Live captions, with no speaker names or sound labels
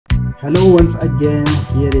Hello once again,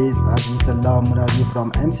 here is Aziz Allah Muradi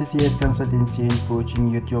from MCCS Consultancy and Coaching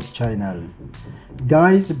YouTube channel.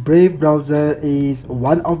 Guys, Brave browser is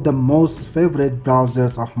one of the most favorite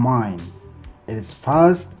browsers of mine. It is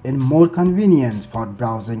fast and more convenient for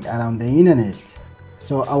browsing around the internet.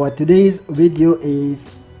 So our today's video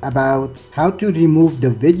is about how to remove the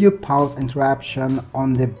video pause interruption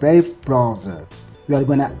on the Brave browser. We are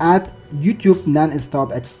gonna add YouTube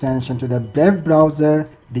Nonstop Extension to the Brave browser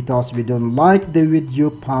because we don't like the video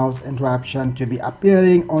pause interruption to be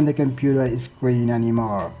appearing on the computer screen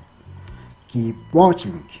anymore. Keep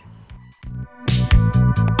watching.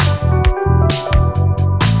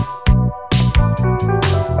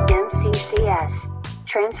 MCCS,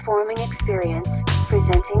 transforming experience,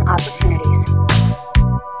 presenting opportunities.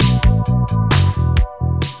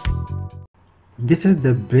 This is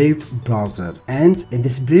the Brave browser, and in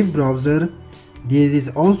this Brave browser there is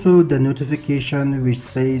also the notification which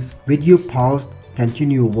says video paused,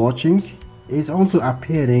 continue watching is also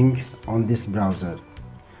appearing on this browser.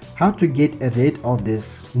 How to get rid of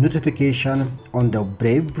this notification on the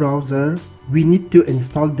Brave browser? We need to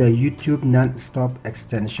install the YouTube Nonstop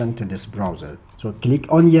extension to this browser. So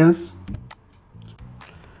click on yes.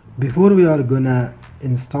 Before we are gonna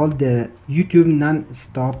install the YouTube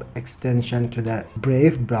Nonstop extension to the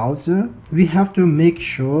Brave browser, we have to make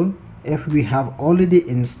sure if we have already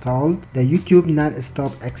installed the YouTube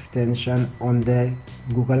Nonstop extension on the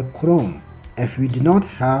Google Chrome. If we do not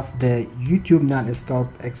have the YouTube Nonstop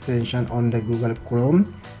extension on the Google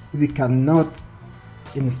Chrome, we cannot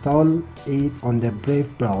install it on the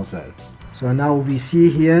Brave browser. So now we see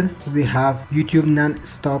here we have YouTube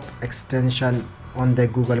Nonstop extension on the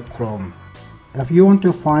Google Chrome. If you want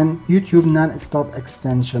to find YouTube Nonstop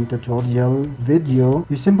extension tutorial video,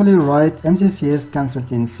 you simply write MCCS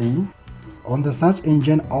Consultancy on the search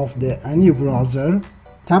engine of the any browser.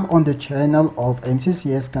 Tap on the channel of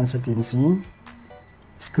MCCS Consultancy.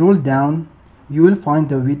 Scroll down, you will find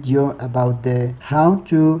the video about the how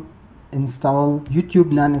to install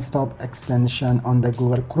YouTube Nonstop extension on the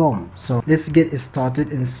Google Chrome. So let's get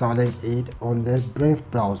started installing it on the Brave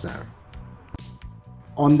browser.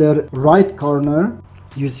 On the right corner,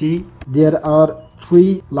 you see there are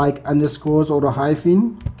three like underscores or a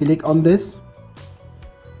hyphen. Click on this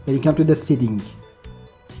and you come to the setting.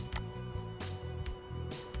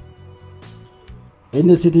 In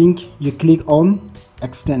the setting, you click on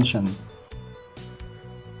extension.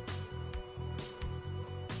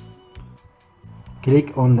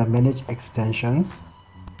 Click on the manage extensions.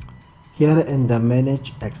 Here in the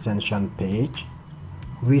manage extension page,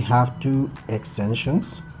 we have two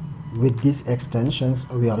extensions. With these extensions,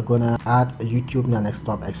 we are gonna add YouTube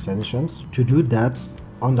Nonstop extensions. To do that,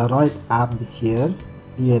 on the right app here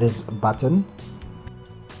is a button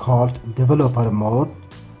called developer mode.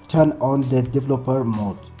 Turn on the developer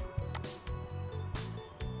mode.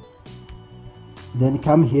 Then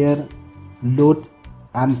come here, load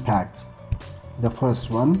unpacked. The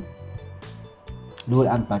first one, load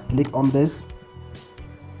unpacked. Click on this.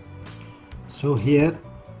 So here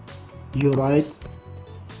you write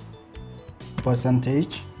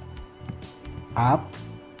percentage app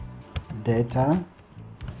data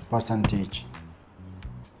percentage.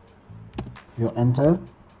 You enter.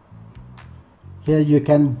 Here you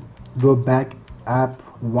can go back app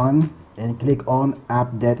 1 and click on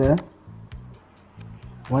app data.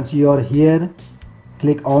 Once you are here,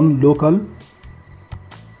 click on local.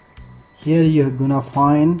 Here you're gonna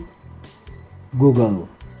find Google.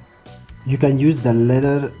 You can use the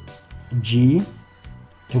letter G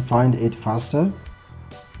to find it faster.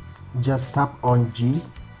 Just tap on G.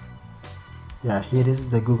 Yeah, here is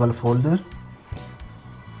the Google folder.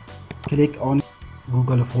 Click on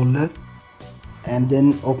Google folder and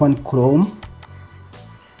then open Chrome.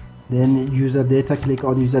 Then user data, click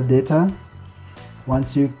on user data.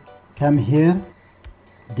 Once you come here,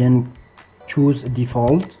 then choose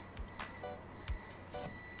default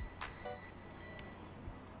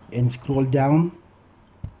and scroll down.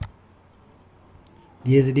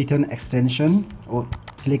 There's written extension, or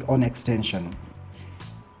click on extension.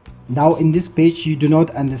 Now in this page you do not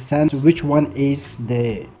understand which one is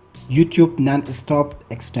the YouTube Nonstop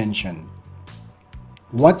extension.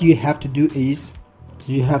 What you have to do is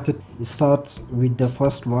you have to start with the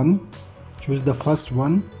first one. Choose the first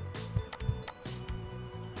one.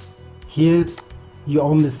 Here you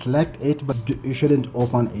only select it, but you shouldn't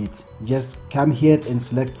open it. Just come here and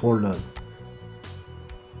select folder.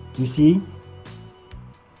 You see,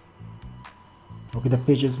 okay, the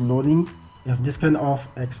page is loading. If this kind of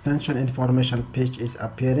extension information page is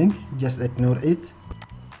appearing, just ignore it.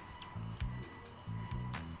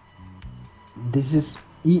 This is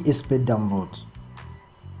e-speed download.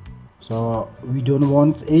 So we don't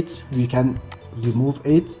want it, we can remove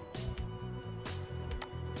it.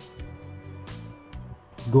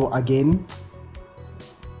 Go again,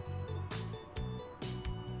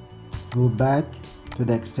 go back to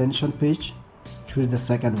the extension page, choose the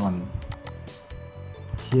second one.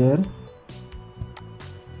 Here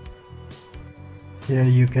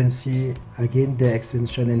you can see again the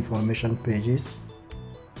extension information pages.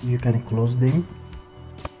 You can close them,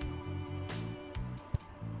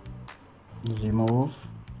 remove.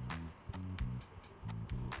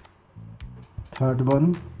 Third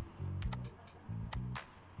one,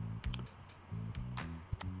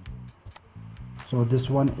 so this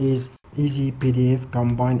one is easy PDF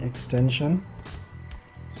combined extension,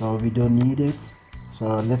 so we don't need it.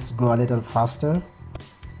 So let's go a little faster.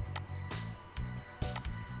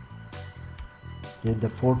 Get the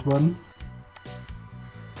fourth one,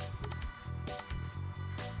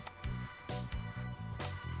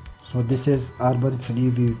 so this is Urban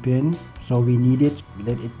Free VPN, so we need it,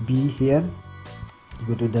 let it be here.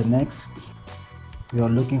 Go to the next. We are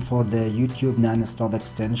looking for the YouTube Nonstop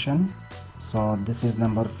extension, so this is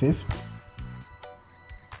number 5th,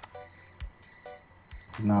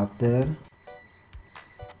 not there.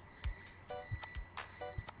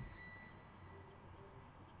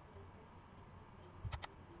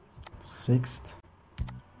 Sixth,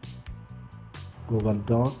 Google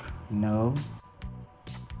Doc, no.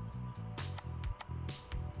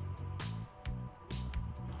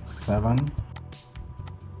 Seven,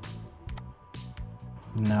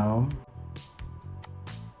 no.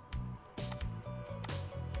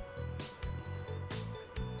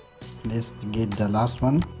 Let's get the last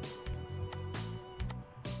one.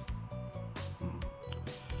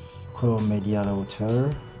 Chrome Media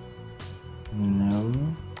Router, no.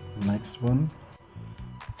 Next one,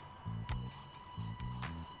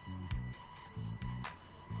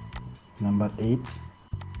 number 8,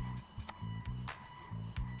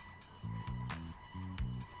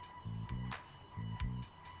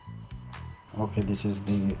 okay, this is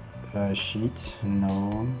the sheet,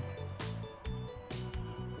 no.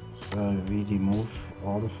 We remove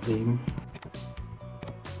all of them,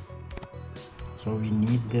 so we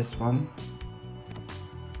need this one.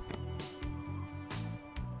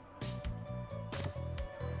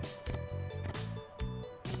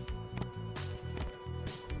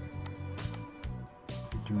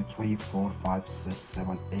 Two, 3, 4, 5, 6,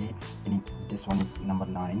 7, 8. This one is number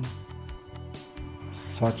 9.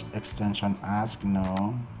 Search extension ask,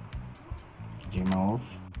 no. Remove.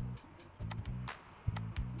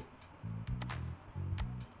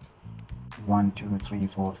 One, 2, 3,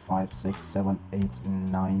 4, 5, 6, 7, 8,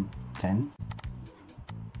 9, 10.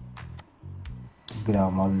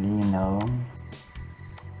 Grammarly, no.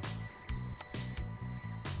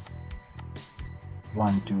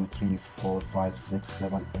 1, 2, 3, 4, 5, 6,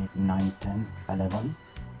 7, 8, 9, 10, 11.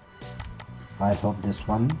 I hope this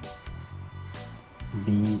one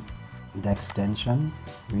be the extension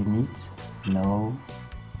we need, no.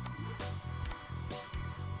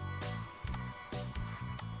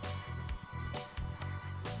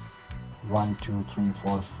 One, 2, 3,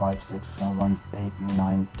 4, 5, 6, 7, 8,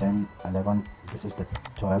 9, 10, 11. This is the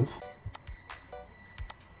 12.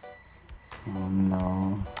 Oh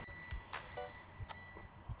no.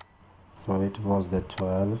 So it was the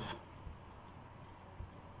 12.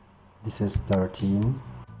 This is 13.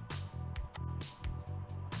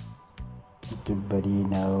 Everybody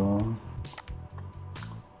know.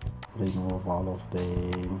 Remove all of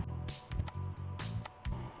them.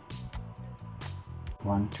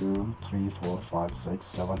 1, 2, 3, 4, 5, 6,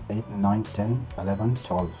 7, 8, 9, 10, 11,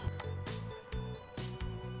 12.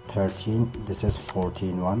 13. This is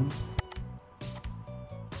 14 one.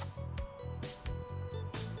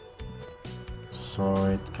 So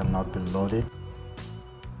it cannot be loaded.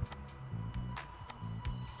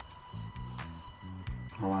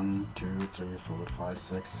 1, 2, 3, 4, 5,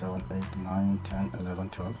 6, 7, 8, 9, 10, 11,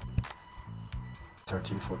 12,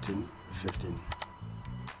 13, 14, 15.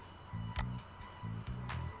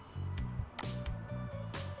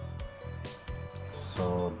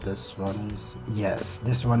 So this one is, yes,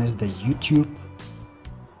 this one is the YouTube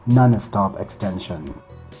Nonstop extension.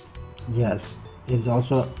 Yes, it is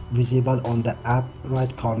also visible on the app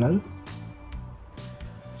right corner.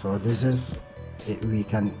 So this is it, we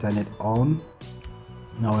can turn it on.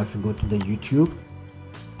 Now if you go to the YouTube,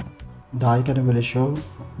 the icon will show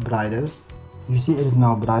brighter. You see it is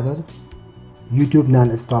now brighter. YouTube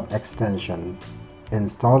Nonstop extension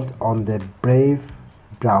installed on the Brave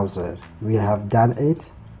browser. We have done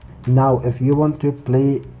it. Now if you want to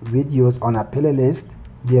play videos on a playlist,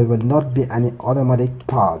 there will not be any automatic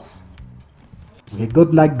pause. Okay,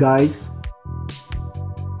 good luck guys.